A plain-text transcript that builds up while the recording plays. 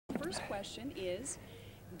first question is,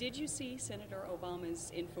 did you see Senator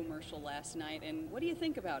Obama's infomercial last night, and what do you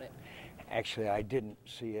think about it? Actually, I didn't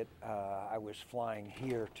see it. I was flying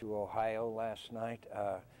here to Ohio last night,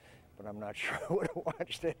 but I'm not sure I would have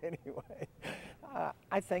watched it anyway.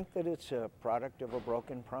 I think that it's a product of a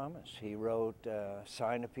broken promise. He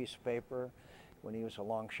signed a piece of paper when he was a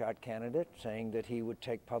long shot candidate saying that he would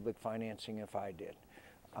take public financing if I did.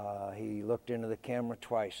 He looked into the camera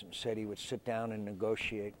twice and said he would sit down and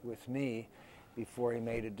negotiate with me before he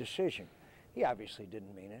made a decision. He obviously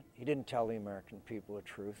didn't mean it. He didn't tell the American people the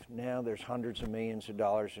truth. Now there's hundreds of millions of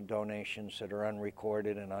dollars in donations that are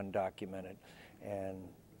unrecorded and undocumented, and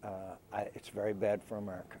it's very bad for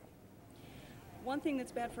America. One thing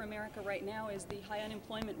that's bad for America right now is the high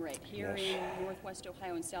unemployment rate. Here in Northwest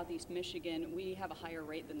Ohio and Southeast Michigan, we have a higher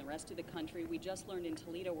rate than the rest of the country. We just learned in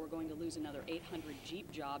Toledo we're going to lose another 800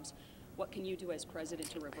 Jeep jobs. What can you do as president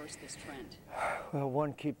to reverse this trend? Well,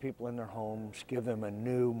 one, keep people in their homes, give them a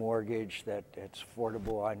new mortgage that's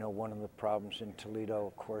affordable. I know one of the problems in Toledo,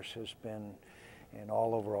 of course, has been, and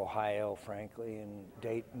all over Ohio, frankly, and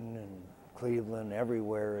Dayton and Cleveland,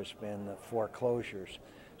 everywhere has been the foreclosures.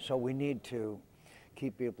 So we need to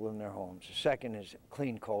keep people in their homes. The second is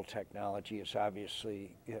clean coal technology is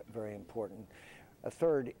obviously very important. A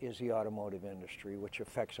third is the automotive industry, which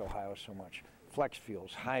affects Ohio so much. Flex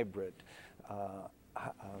fuels, hybrid,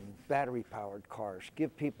 battery-powered cars.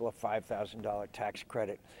 Give people a $5,000 tax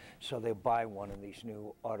credit so they buy one of these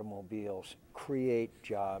new automobiles. Create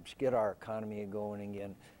jobs, get our economy going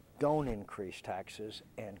again. Don't increase taxes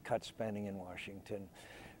and cut spending in Washington.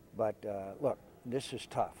 But look, this is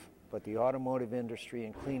tough. But the automotive industry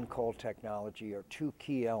and clean coal technology are two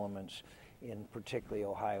key elements in particularly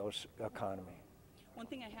Ohio's economy. One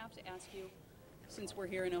thing I have to ask you, since we're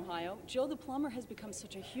here in Ohio, Joe the Plumber has become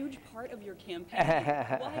such a huge part of your campaign.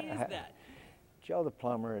 Why is that? Joe the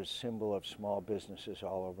Plumber is a symbol of small businesses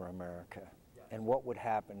all over America. And what would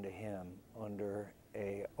happen to him under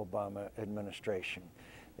a Obama administration?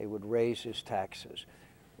 They would raise his taxes.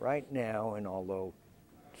 Right now, and although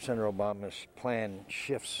Senator Obama's plan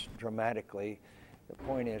shifts dramatically, the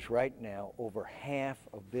point is right now over half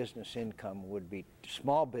of business income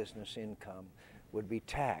small business income would be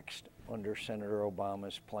taxed under Senator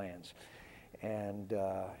Obama's plans. And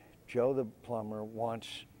Joe the Plumber wants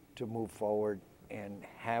to move forward and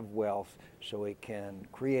have wealth so he can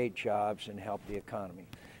create jobs and help the economy.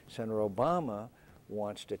 Senator Obama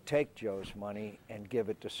wants to take Joe's money and give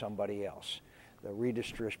it to somebody else. The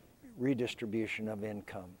redistribution of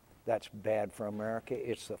income. That's bad for America.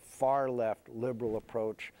 It's the far left liberal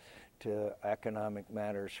approach to economic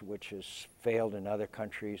matters, which has failed in other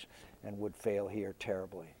countries and would fail here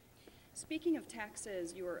terribly. Speaking of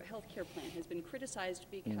taxes, your health care plan has been criticized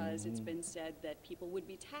because it's been said that people would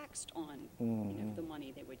be taxed on the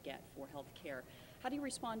money they would get for health care. How do you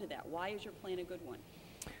respond to that? Why is your plan a good one?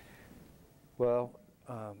 Well,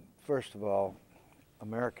 first of all,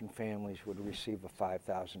 American families would receive a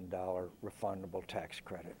 $5,000 refundable tax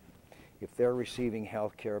credit. If they're receiving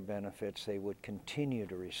health care benefits, they would continue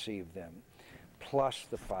to receive them, plus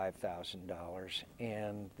the $5,000,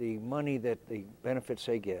 and the money that the benefits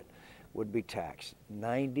they get would be taxed.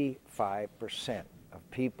 95%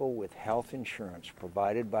 of people with health insurance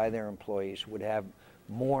provided by their employees would have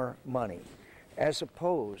more money, as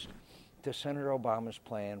opposed to Senator Obama's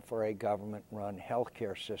plan for a government-run health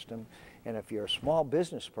care system. And if you're a small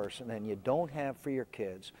business person and you don't have for your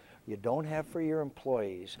kids, you don't have for your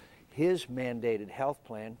employees, his mandated health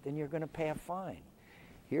plan, then you're going to pay a fine.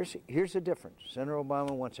 Here's the difference. Senator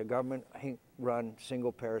Obama wants a government-run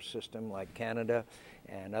single-payer system like Canada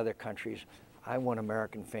and other countries. I want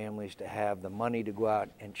American families to have the money to go out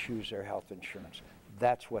and choose their health insurance.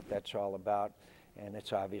 That's what that's all about, and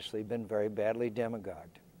it's obviously been very badly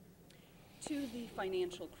demagogued. To the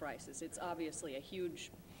financial crisis, it's obviously a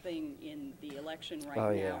huge thing in the election right now.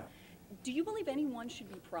 Yeah. Do you believe anyone should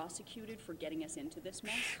be prosecuted for getting us into this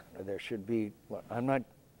mess? There should be. Well,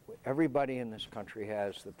 everybody in this country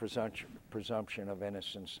has the presumption of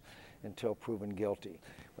innocence until proven guilty,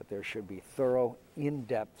 but there should be thorough,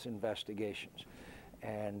 in-depth investigations.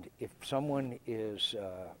 And if someone is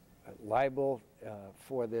liable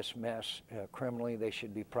for this mess criminally, they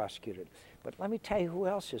should be prosecuted. But let me tell you who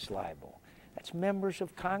else is liable. That's members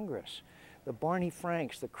of Congress. The Barney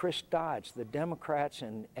Franks, the Chris Dodds, the Democrats,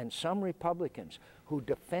 and some Republicans who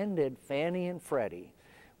defended Fannie and Freddie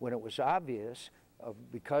when it was obvious,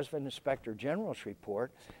 because of an Inspector General's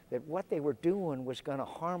report, that what they were doing was going to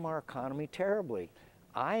harm our economy terribly.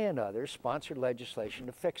 I and others sponsored legislation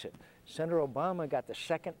to fix it. Senator Obama got the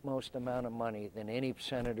second most amount of money than any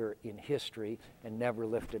senator in history and never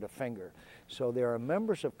lifted a finger. So there are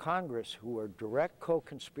members of Congress who are direct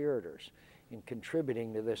co-conspirators in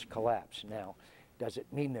contributing to this collapse. Now, does it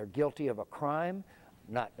mean they're guilty of a crime?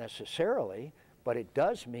 Not necessarily, but it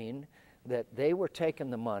does mean that they were taking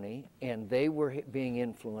the money and they were being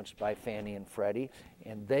influenced by Fannie and Freddie,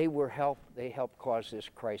 and they helped cause this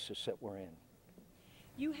crisis that we're in.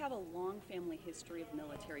 You have a long family history of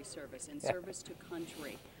military service and service to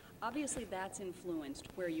country. Obviously, that's influenced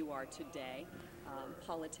where you are today,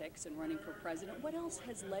 politics and running for president. What else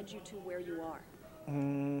has led you to where you are?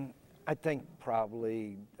 I think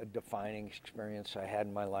probably a defining experience I had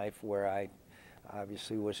in my life where I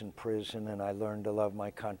obviously was in prison and I learned to love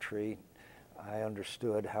my country. I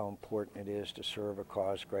understood how important it is to serve a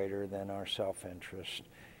cause greater than our self-interest,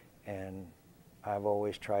 and I've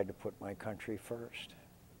always tried to put my country first.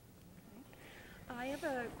 I have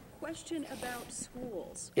a question about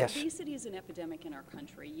schools. Yes. Obesity is an epidemic in our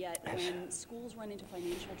country, yet when schools run into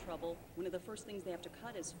financial trouble, one of the first things they have to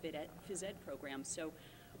cut is phys ed programs. So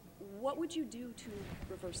what would you do to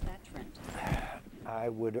reverse that trend? I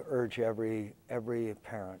would urge every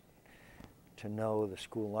parent to know the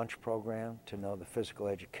school lunch program, to know the physical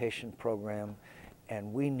education program,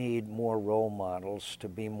 and we need more role models to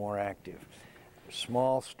be more active.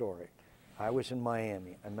 Small story. I was in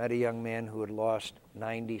Miami. I met a young man who had lost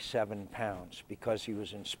 97 pounds because he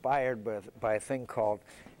was inspired by a thing called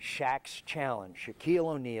Shaq's Challenge. Shaquille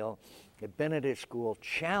O'Neal had been at his school,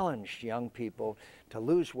 challenged young people to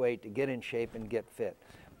lose weight, to get in shape and get fit.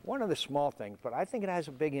 One of the small things, but I think it has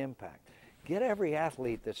a big impact. Get every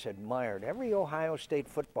athlete that's admired, every Ohio State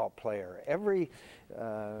football player, every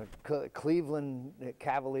Cleveland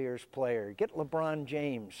Cavaliers player, get LeBron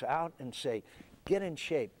James out and say, get in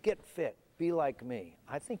shape, get fit, be like me.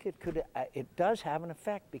 I think it does have an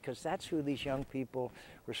effect because that's who these young people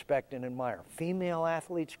respect and admire. Female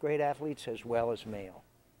athletes, great athletes, as well as male.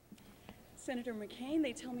 Senator McCain,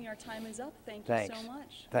 they tell me our time is up. Thank you so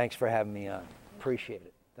much. Thanks for having me on. Appreciate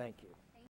it. Thank you.